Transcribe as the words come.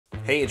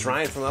Hey, it's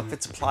Ryan from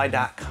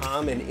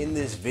upfitsupply.com, and in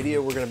this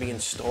video we're going to be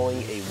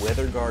installing a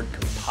Weather Guard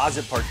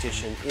composite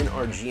partition in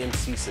our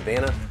GMC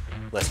Savana.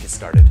 Let's get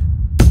started.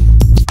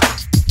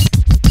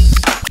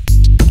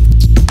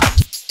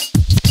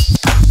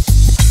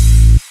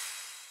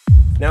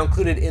 Now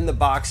included in the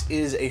box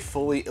is a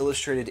fully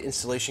illustrated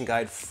installation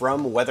guide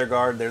from Weather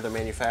Guard. They're the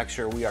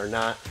manufacturer, we are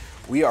not.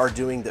 We are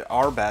doing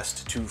our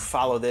best to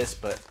follow this,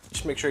 but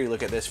just make sure you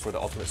look at this for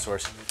the ultimate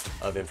source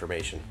of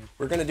information.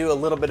 We're gonna do a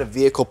little bit of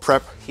vehicle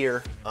prep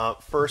here.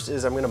 First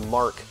is I'm gonna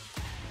mark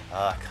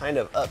kind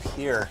of up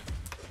here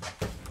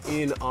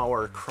in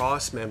our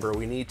cross member.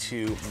 We need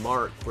to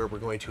mark where we're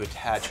going to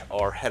attach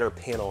our header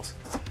panels.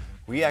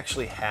 We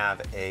actually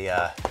have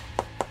a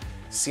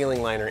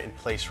ceiling liner in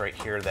place right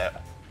here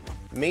that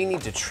may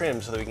need to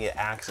trim so that we can get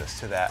access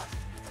to that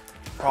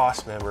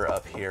cross member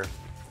up here.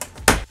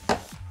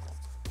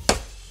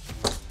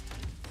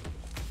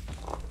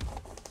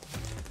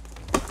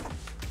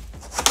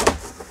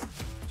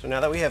 So now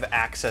that we have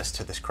access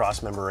to this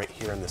cross member right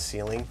here in the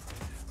ceiling,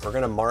 we're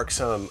gonna mark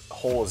some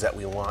holes that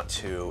we want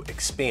to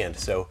expand.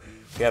 So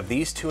we have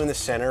these two in the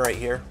center right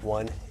here,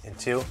 1 and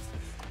 2.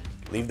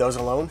 Leave those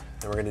alone,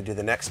 and we're gonna do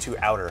the next two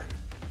outer.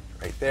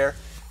 Right there,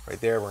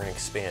 we're gonna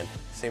expand.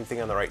 Same thing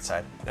on the right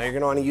side. Now you're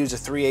gonna wanna use a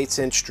 3/8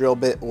 inch drill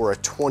bit or a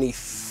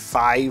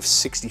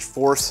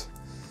 25/64.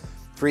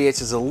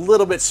 3/8 is a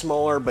little bit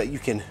smaller, but you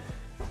can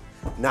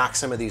knock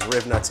some of these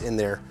riv nuts in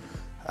there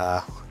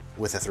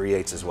with a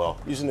 3/8 as well.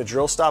 Using the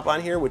drill stop on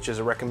here, which is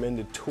a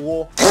recommended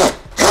tool.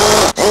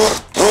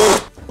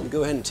 We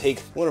go ahead and take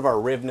one of our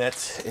riv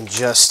nuts and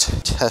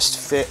just test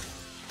fit.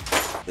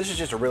 This is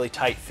just a really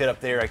tight fit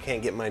up there. I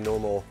can't get my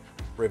normal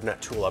riv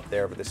nut tool up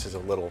there, but this is a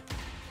little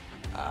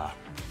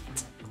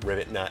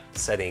rivet nut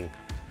setting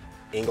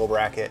angle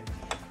bracket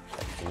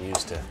that you can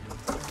use to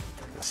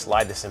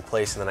slide this in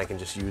place, and then I can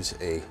just use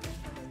a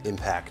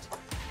impact to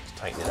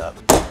tighten it up.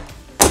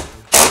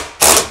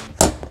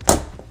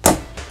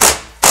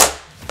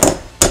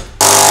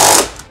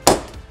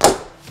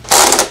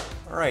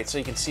 All right, so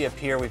you can see up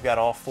here we've got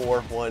all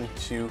 4, 1,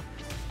 2,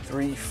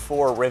 3,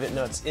 4 rivet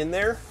nuts in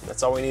there.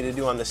 That's all we need to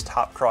do on this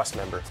top cross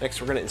member. Next,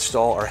 we're gonna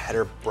install our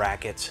header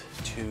bracket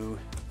to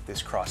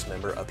this cross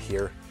member up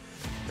here.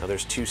 Now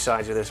there's two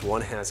sides of this.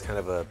 One has kind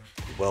of a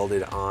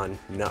welded on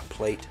nut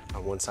plate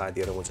on one side,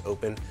 the other one's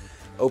open.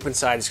 Open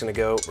side is we're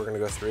gonna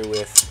go through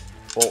with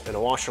a bolt and a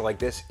washer like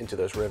this into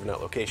those rivet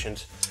nut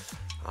locations.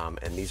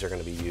 And these are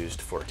gonna be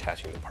used for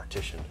attaching the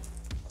partition.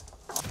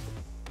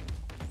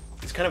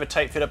 It's kind of a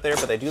tight fit up there,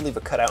 but they do leave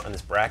a cutout on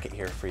this bracket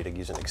here for you to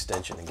use an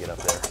extension and get up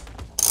there.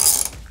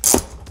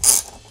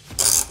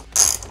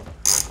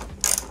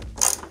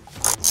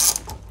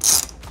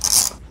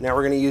 Now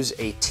we're going to use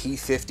a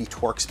T50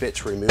 Torx bit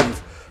to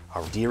remove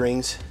our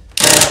D-rings.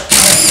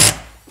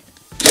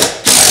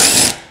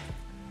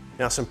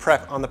 Now some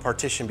prep on the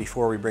partition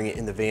before we bring it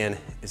in the van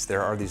is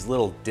there are these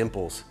little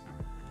dimples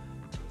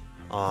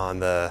on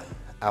the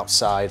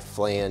outside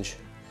flange.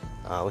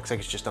 Looks like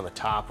it's just on the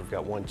top. We've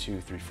got 1,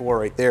 2, 3, 4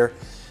 right there.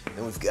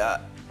 And we've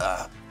got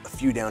a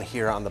few down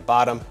here on the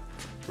bottom.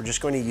 We're just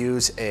going to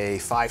use a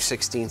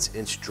 5/16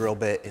 inch drill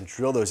bit and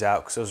drill those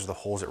out because those are the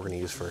holes that we're going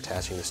to use for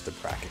attaching this to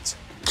brackets.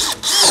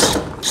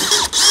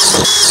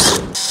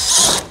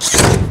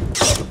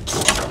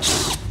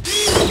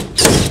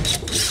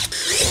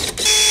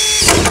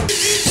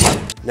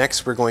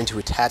 Next, we're going to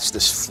attach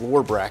this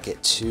floor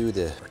bracket to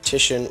the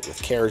partition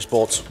with carriage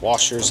bolts,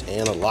 washers,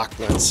 and a lock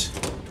nuts.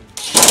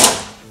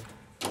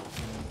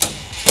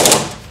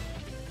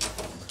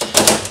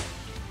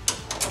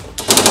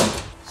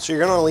 So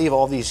you're gonna leave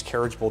all these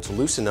carriage bolts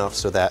loose enough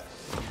so that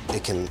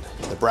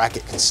the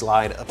bracket can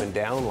slide up and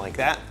down like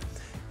that.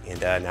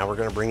 And now we're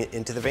gonna bring it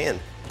into the van.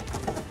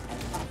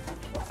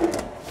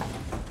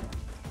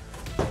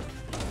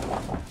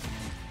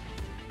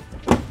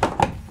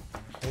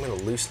 I'm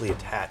gonna loosely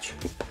attach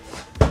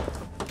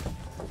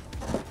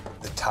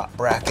the top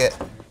bracket.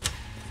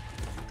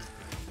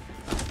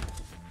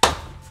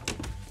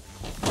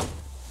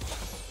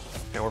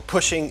 Now we're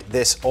pushing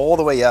this all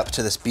the way up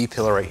to this B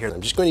pillar right here.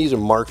 I'm just going to use a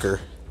marker,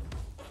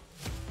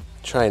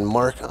 try and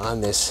mark on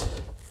this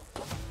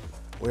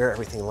where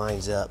everything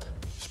lines up.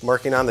 Just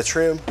marking on the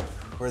trim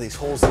where these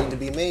holes need to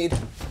be made.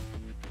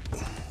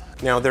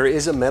 Now there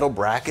is a metal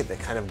bracket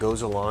that kind of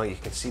goes along. You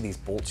can see these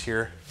bolts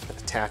here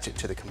that attach it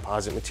to the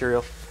composite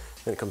material.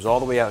 Then it comes all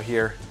the way out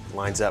here,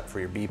 lines up for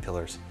your B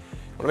pillars.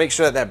 You want to make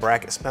sure that that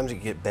bracket, sometimes you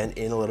can get bent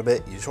in a little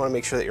bit. You just want to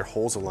make sure that your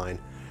holes align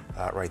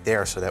right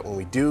there so that when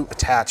we do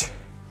attach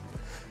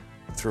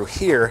through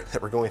here,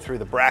 that we're going through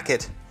the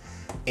bracket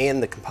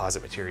and the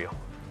composite material.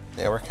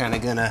 Now we're kind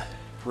of gonna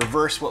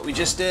reverse what we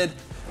just did,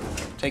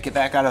 take it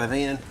back out of the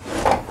van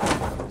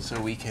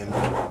so we can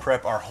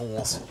prep our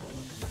holes.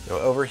 Now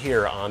over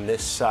here on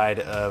this side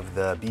of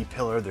the B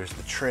pillar, there's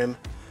the trim.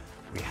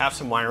 We have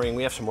some wiring.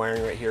 We have some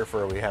wiring right here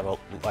for we have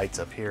lights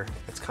up here.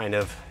 It's kind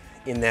of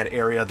in that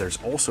area. There's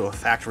also a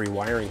factory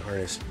wiring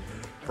harness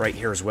right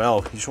here as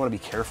well. You just want to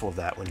be careful of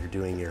that when you're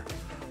doing your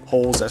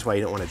holes. That's why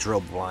you don't want to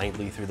drill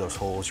blindly through those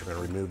holes. You're going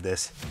to remove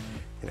this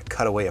and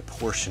cut away a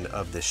portion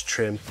of this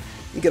trim.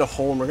 You get a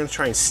hole, and we're gonna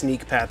try and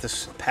sneak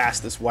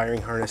past this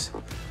wiring harness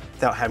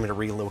without having to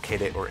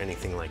relocate it or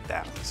anything like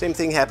that. Same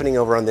thing happening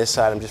over on this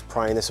side. I'm just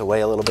prying this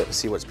away a little bit to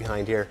see what's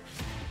behind here.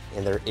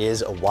 And there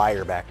is a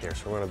wire back there,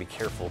 so we're gonna be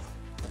careful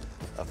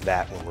of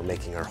that when we're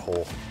making our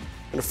hole.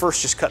 I'm gonna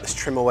first just cut this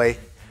trim away,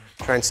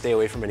 try and stay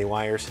away from any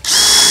wires.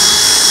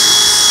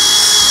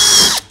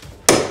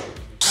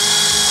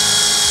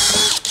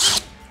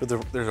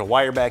 There's a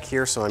wire back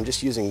here, so I'm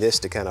just using this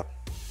to kind of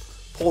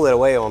pull that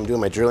away while I'm doing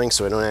my drilling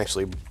so I don't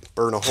actually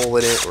burn a hole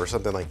in it or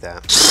something like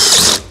that.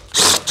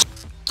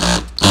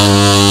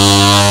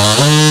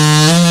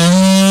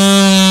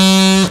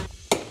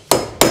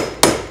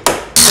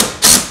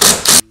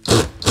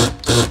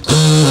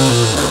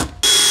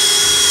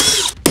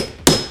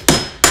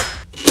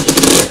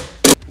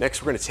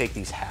 Next, we're going to take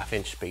these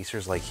 1/2-inch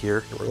spacers like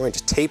here, and we're going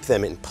to tape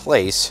them in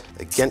place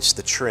against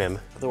the trim.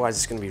 Otherwise,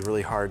 it's going to be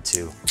really hard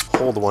to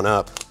hold one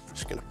up. I'm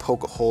just going to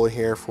poke a hole in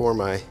here for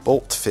my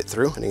bolt to fit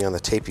through, depending on the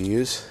tape you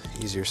use.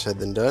 Easier said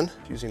than done.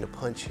 Using a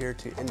punch here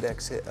to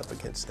index it up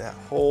against that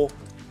hole.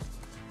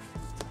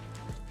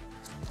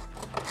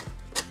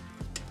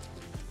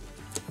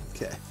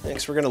 Okay,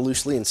 next we're going to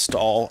loosely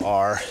install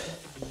our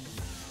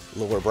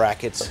lower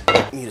brackets.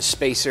 Need a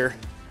spacer.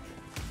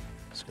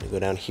 It's going to go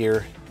down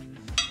here.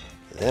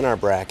 Then our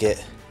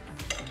bracket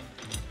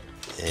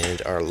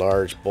and our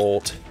large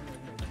bolt.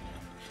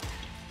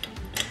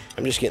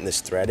 I'm just getting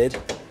this threaded.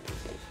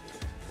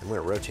 I'm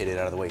going to rotate it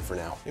out of the way for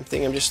now. Same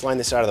thing, I'm just sliding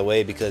this out of the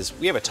way because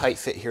we have a tight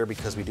fit here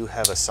because we do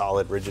have a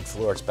solid rigid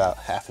floor. It's about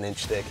 1/2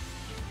 inch thick.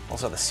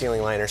 Also have a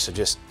ceiling liner, so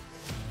just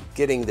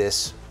getting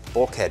this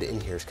bulkhead in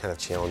here is kind of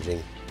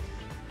challenging.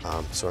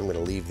 So I'm going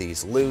to leave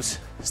these loose,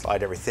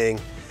 slide everything.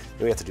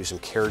 Then we have to do some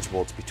carriage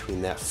bolts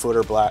between that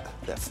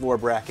floor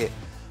bracket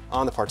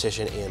on the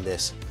partition and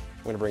this.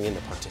 I'm going to bring in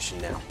the partition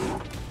now.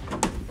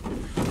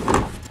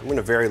 I'm going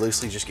to very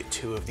loosely just get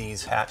 2 of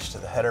these attached to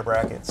the header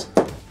brackets.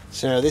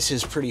 So now this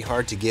is pretty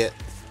hard to get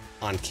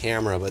on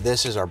camera, but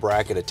this is our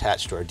bracket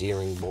attached to our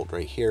D-ring bolt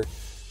right here.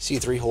 See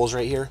 3 holes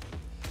right here?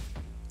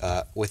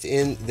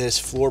 Within this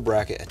floor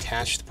bracket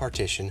attached to the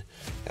partition,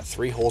 got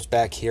 3 holes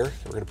back here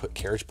that we're going to put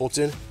carriage bolts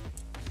in.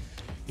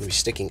 Going to be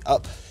sticking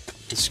up.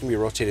 This is going to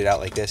be rotated out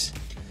like this.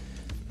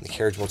 And the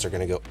carriage bolts are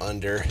going to go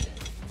under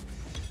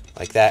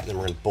like that, and then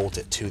we're going to bolt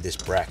it to this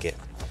bracket.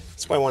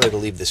 That's why I wanted to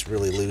leave this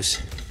really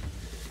loose.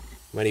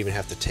 Might even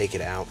have to take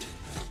it out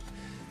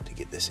to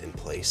get this in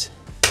place.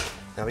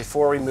 Now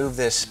before we move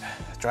this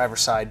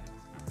driver's side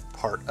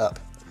part up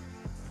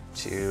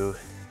to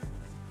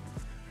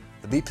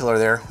the B-pillar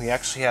there, we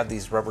actually have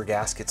these rubber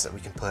gaskets that we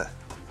can put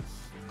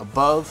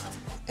above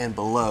and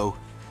below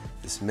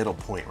this middle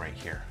point right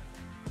here.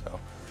 So,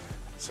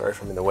 sorry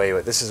if I'm in the way,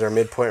 but this is our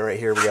midpoint right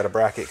here. We got a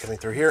bracket coming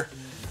through here.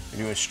 We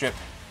do a strip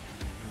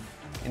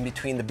in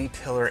between the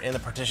B-pillar and the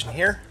partition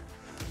here.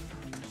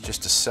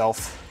 Just a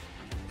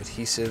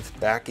self-adhesive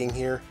backing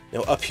here.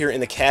 Now up here in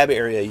the cab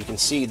area, you can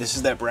see this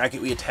is that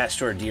bracket we attached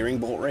to our D-ring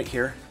bolt right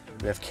here.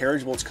 We have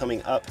carriage bolts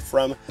coming up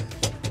from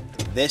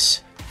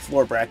this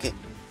floor bracket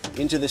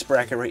into this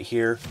bracket right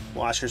here.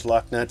 Washers,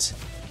 lock nuts.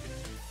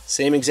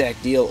 Same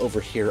exact deal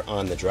over here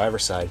on the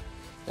driver's side.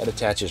 That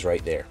attaches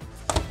right there.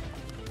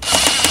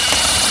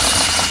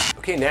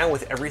 Okay, now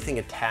with everything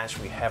attached,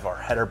 we have our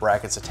header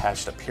brackets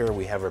attached up here.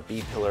 We have our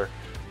B-pillar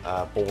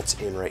bolts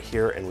in right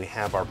here, and we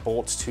have our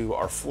bolts to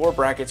our floor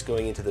brackets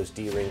going into those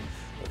D-ring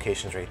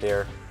locations right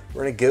there.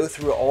 We're going to go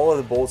through all of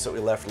the bolts that we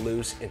left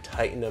loose and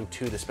tighten them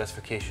to the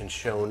specifications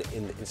shown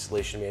in the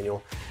installation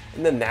manual,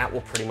 and then that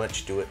will pretty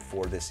much do it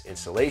for this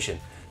installation.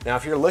 Now,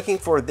 if you're looking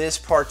for this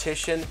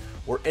partition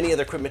or any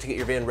other equipment to get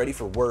your van ready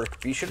for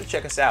work, be sure to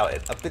check us out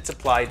at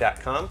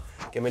upfitsupply.com.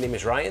 Again, my name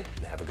is Ryan,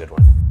 and have a good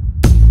one.